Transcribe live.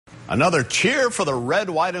Another cheer for the red,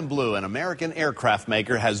 white, and blue. An American aircraft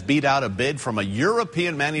maker has beat out a bid from a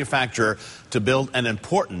European manufacturer to build an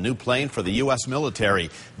important new plane for the U.S. military.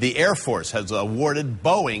 The Air Force has awarded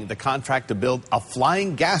Boeing the contract to build a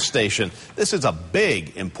flying gas station. This is a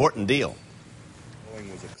big, important deal. Boeing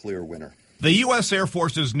was a clear winner. The U.S. Air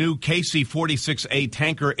Force's new KC-46A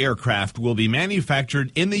tanker aircraft will be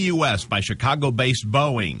manufactured in the U.S. by Chicago-based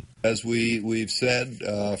Boeing. As we've said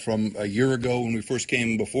from a year ago when we first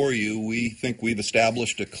came before you, we think we've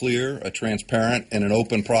established a clear, a transparent, and an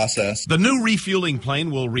open process. The new refueling plane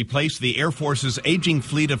will replace the Air Force's aging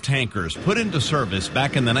fleet of tankers put into service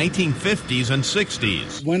back in the 1950s and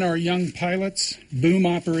 60s. When our young pilots, boom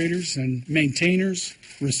operators, and maintainers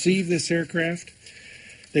receive this aircraft,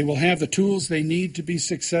 they will have the tools they need to be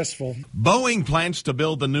successful. Boeing plans to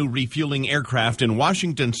build the new refueling aircraft in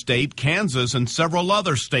Washington State, Kansas, and several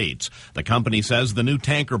other states. The company says the new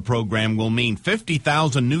tanker program will mean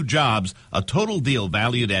 50,000 new jobs, a total deal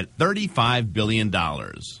valued at $35 billion.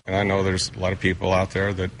 And I know there's a lot of people out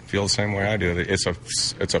there that feel the same way I do. It's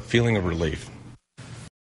a feeling of relief.